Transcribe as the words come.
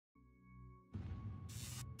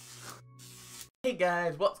Hey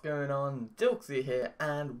guys, what's going on? Dilksy here,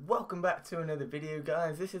 and welcome back to another video,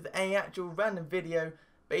 guys. This is an actual random video,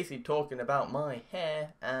 basically talking about my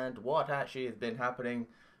hair and what actually has been happening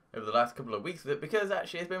over the last couple of weeks with it, because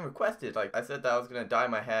actually it's been requested. Like, I said that I was going to dye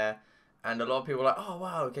my hair, and a lot of people were like, oh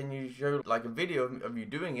wow, can you show like a video of you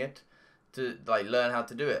doing it to like learn how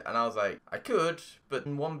to do it? And I was like, I could, but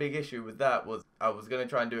one big issue with that was I was going to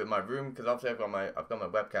try and do it in my room, because obviously I've got my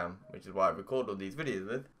webcam, which is why I record all these videos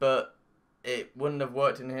with, but it wouldn't have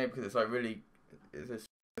worked in here because it's like it's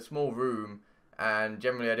a small room, and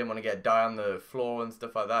generally I didn't want to get dye on the floor and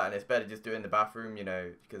stuff like that, and it's better just doing the bathroom, you know,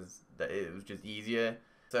 because it was just easier.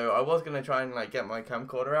 So I was gonna try and like get my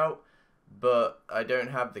camcorder out, but I don't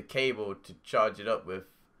have the cable to charge it up with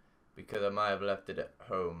because I might have left it at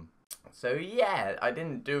home. So yeah, I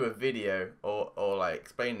didn't do a video or like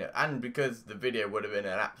explain it, and because the video would have been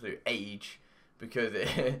an absolute age, because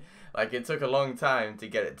it like it took a long time to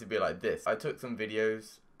get it to be like this. I took some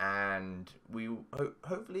videos, and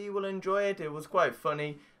hopefully you will enjoy it. It was quite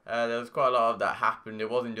funny. There was quite a lot of that happened. It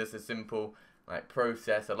wasn't just a simple like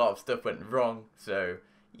process. A lot of stuff went wrong. So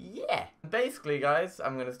yeah, basically guys,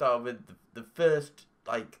 I'm gonna start with the first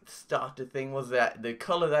like starter thing. Was that the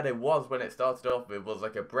color that it was when it started off with was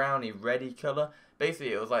like a browny reddy color.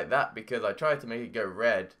 Basically it was like that because I tried to make it go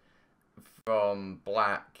red from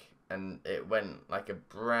black, and it went like a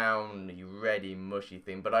browny, reddy, mushy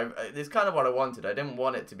thing. But it's kind of what I wanted. I didn't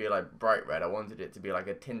want it to be like bright red. I wanted it to be like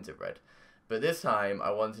a tint of red. But this time,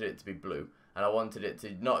 I wanted it to be blue. And I wanted it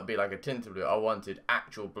to not be like a tint of blue. I wanted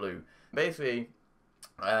actual blue. Basically,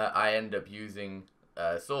 I end up using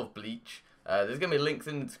sort of bleach. There's going to be links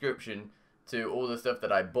in the description to all the stuff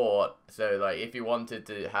that I bought. So, like, if you wanted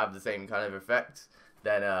to have the same kind of effect,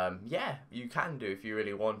 then, yeah, you can do if you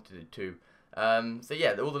really wanted to. So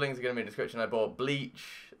yeah, all the links are going to be in the description. I bought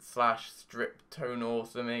bleach / strip toner or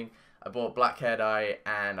something. I bought black hair dye,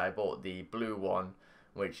 and I bought the blue one,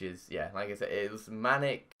 which is, yeah, like I said, it was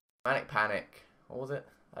Manic Panic. What was it?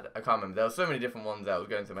 I can't remember. There were so many different ones that was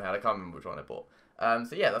going through my head. I can't remember which one I bought.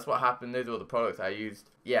 So yeah, that's what happened. Those are all the products I used.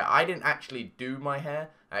 Yeah, I didn't actually do my hair.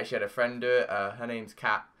 I actually had a friend do it. Her name's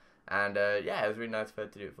Kat. And yeah, it was really nice for her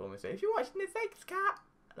to do it for me. So if you're watching this, thanks, Kat.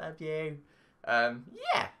 I love you.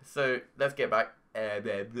 Yeah, so let's get back.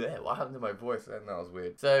 What happened to my voice then? That was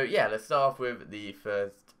weird. So yeah, let's start off with the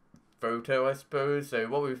first photo, I suppose. So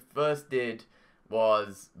what we first did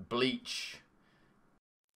was bleach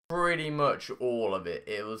pretty much all of it.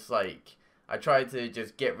 It was like, I tried to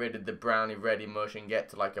just get rid of the browny reddy mush and get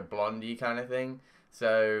to like a blondie kind of thing.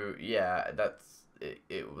 So yeah, that's it.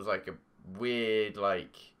 It was like a weird,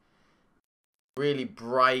 like really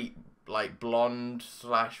bright, like blonde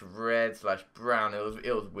 / red / brown.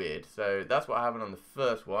 It was weird. So that's what happened on the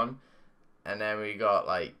first one, and then we got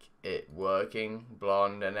like it working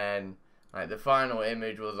blonde, and then like the final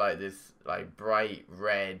image was like this like bright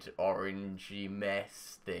red orangey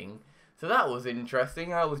mess thing. So that was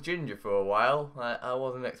interesting. I was ginger for a while. I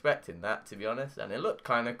wasn't expecting that, to be honest, and it looked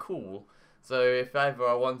kind of cool. So if ever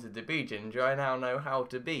I wanted to be ginger, I now know how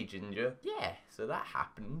to be ginger. Yeah, so that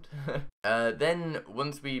happened. Then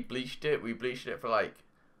once we bleached it for like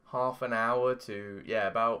half an hour to, yeah,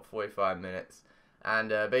 about 45 minutes. And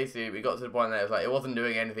basically we got to the point that it was like, it wasn't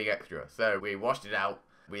doing anything extra. So we washed it out.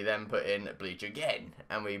 We then put in bleach again,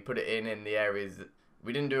 and we put it in the areas.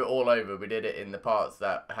 We didn't do it all over. We did it in the parts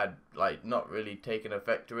that had like not really taken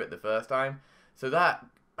effect to it the first time. So that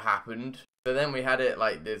happened. So then we had it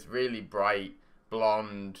like this really bright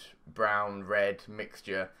blonde, brown, red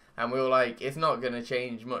mixture, and we were like, it's not going to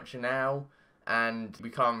change much now, and we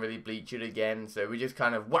can't really bleach it again, so we just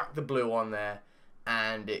kind of whacked the blue on there,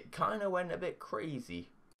 and it kind of went a bit crazy.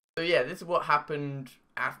 So yeah, this is what happened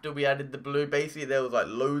after we added the blue. Basically there was like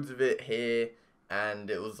loads of it here, and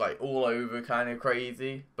it was like all over kind of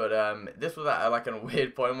crazy, but this was at like a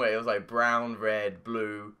weird point where it was like brown, red,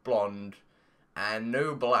 blue, blonde, and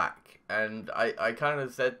no black. And I kind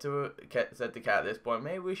of said to Kat at this point,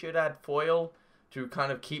 maybe we should add foil to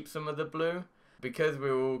kind of keep some of the blue, because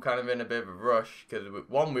we were all kind of in a bit of a rush, because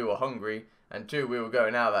one, we were hungry, and two, we were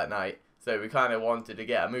going out that night, so we kind of wanted to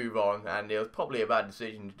get a move on, and it was probably a bad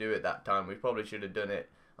decision to do it that time. We probably should have done it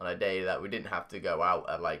on a day that we didn't have to go out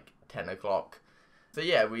at like 10 o'clock. So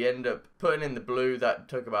yeah, we ended up putting in the blue. That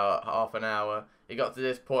took about half an hour. It got to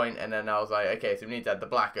this point, and then I was like, okay, so we need to add the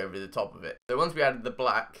black over the top of it. So once we added the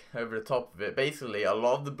black over the top of it, basically a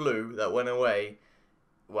lot of the blue that went away,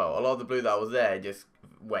 well, a lot of the blue that was there just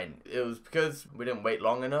went. It was because we didn't wait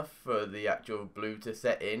long enough for the actual blue to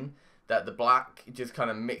set in, that the black just kind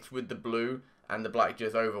of mixed with the blue, and the black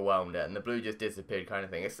just overwhelmed it, and the blue just disappeared kind of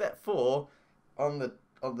thing. Except for on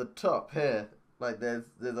the top here, like there's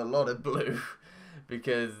a lot of blue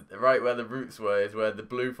because right where the roots were is where the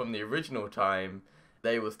blue from the original time,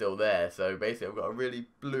 they were still there. So basically I've got a really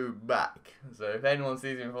blue back. So if anyone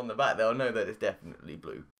sees me from the back, they'll know that it's definitely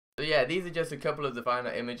blue. So yeah, these are just a couple of the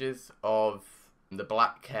final images of the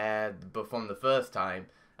black hair but from the first time,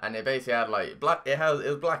 and it basically had like black, it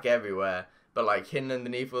was black everywhere, but like hidden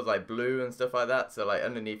underneath was like blue and stuff like that. So like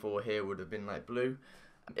underneath all here would have been like blue.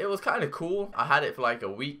 It was kind of cool. I had it for like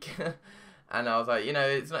a week and I was like, you know,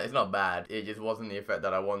 it's not bad. It just wasn't the effect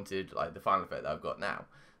that I wanted, like the final effect that I've got now.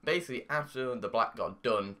 Basically, after the black got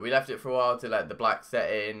done, we left it for a while to let the black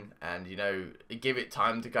set in and, you know, give it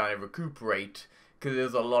time to kind of recuperate, because there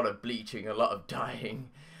was a lot of bleaching, a lot of dyeing,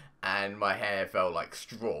 and my hair felt like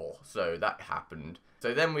straw, so that happened.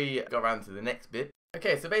 So then we got around to the next bit.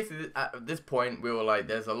 Okay, so basically at this point we were like,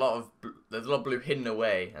 there's a lot of blue hidden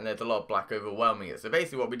away, and there's a lot of black overwhelming it. So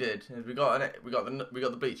basically what we did is we got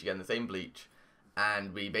the bleach again, the same bleach,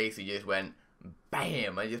 and we basically just went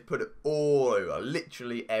bam, I just put it all over,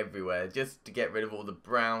 literally everywhere, just to get rid of all the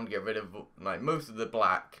brown, get rid of like most of the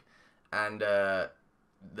black, and all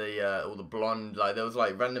the blonde. Like there was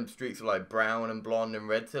like random streaks of like brown and blonde and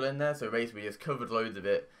red still in there. So basically we just covered loads of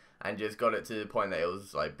it and just got it to the point that it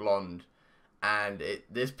was like blonde. And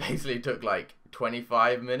this basically took like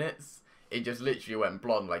 25 minutes. It just literally went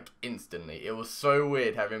blonde like instantly. It was so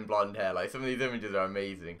weird having blonde hair. Like some of these images are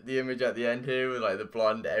amazing. The image at the end here was like the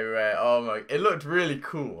blonde everywhere. Oh my, it looked really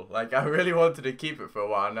cool. Like I really wanted to keep it for a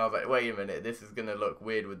while, and I was like, wait a minute, this is gonna look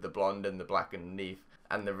weird with the blonde and the black underneath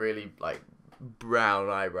and the really like brown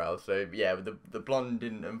eyebrows. So yeah, the blonde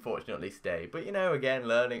didn't unfortunately stay, but you know, again,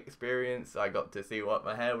 learning experience. I got to see what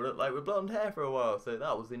my hair would look like with blonde hair for a while, so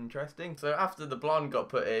that was interesting. So after the blonde got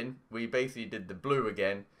put in, we basically did the blue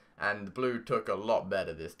again, and the blue took a lot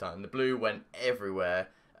better this time. The blue went everywhere,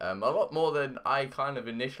 a lot more than I kind of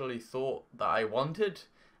initially thought that I wanted.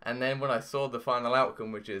 And then when I saw the final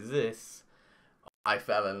outcome, which is this, I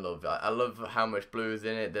fell in love. I love how much blue is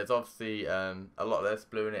in it. There's obviously a lot less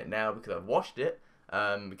blue in it now because I've washed it.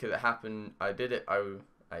 Because it happened, I did it.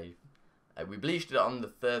 We bleached it on the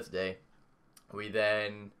Thursday. We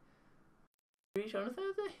then bleached on a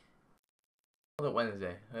Thursday. Or was it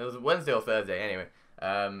Wednesday? It was Wednesday or Thursday anyway.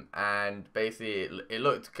 And basically it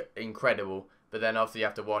looked incredible. But then obviously you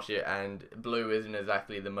have to wash it, and blue isn't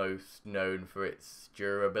exactly the most known for its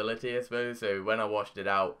durability, I suppose. So when I washed it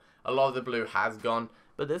out, a lot of the blue has gone,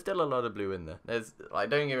 but there's still a lot of blue in there. There's, like,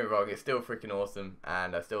 don't get me wrong, it's still freaking awesome,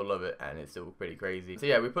 and I still love it, and it's still pretty crazy. So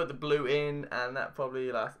yeah, we put the blue in, and that probably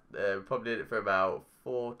did it for about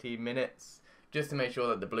 40 minutes, just to make sure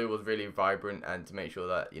that the blue was really vibrant, and to make sure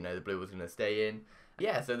that, you know, the blue was going to stay in.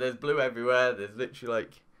 Yeah, so there's blue everywhere. There's literally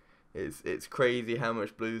like, it's crazy how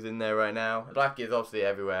much blue's in there right now. Black is obviously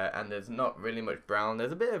everywhere, and there's not really much brown.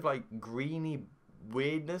 There's a bit of like greeny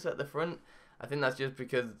weirdness at the front. I think that's just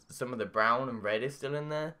because some of the brown and red is still in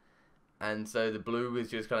there, and so the blue is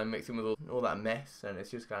just kind of mixing with all that mess, and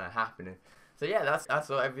it's just kind of happening. So yeah, that's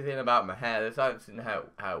everything about my hair. That's how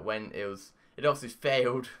it went. It obviously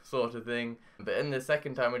failed, sort of thing. But in the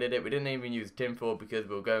second time we did it, we didn't even use tinfoil because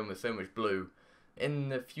we were going with so much blue. In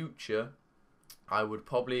the future, I would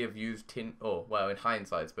probably have used well, in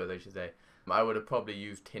hindsight, I suppose I should say, I would have probably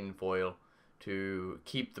used tinfoil to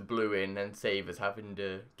keep the blue in and save us having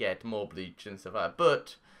to get more bleach and stuff like that.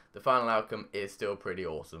 But the final outcome is still pretty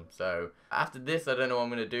awesome. So after this, I don't know what I'm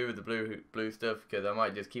going to do with the blue stuff, because I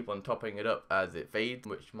might just keep on topping it up as it fades,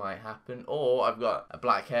 which might happen. Or I've got a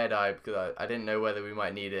black hair dye because I didn't know whether we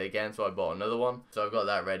might need it again, so I bought another one. So I've got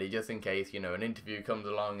that ready just in case, you know, an interview comes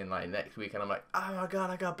along in like next week and I'm like, oh my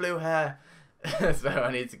god, I got blue hair. So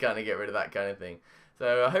I need to kind of get rid of that kind of thing.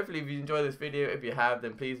 So hopefully if you enjoyed this video, if you have,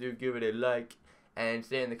 then please do give it a like and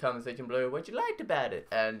say in the comment section below what you liked about it,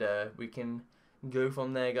 and we can go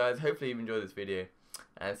from there, guys. Hopefully you've enjoyed this video,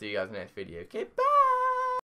 and see you guys in the next video. Okay, bye!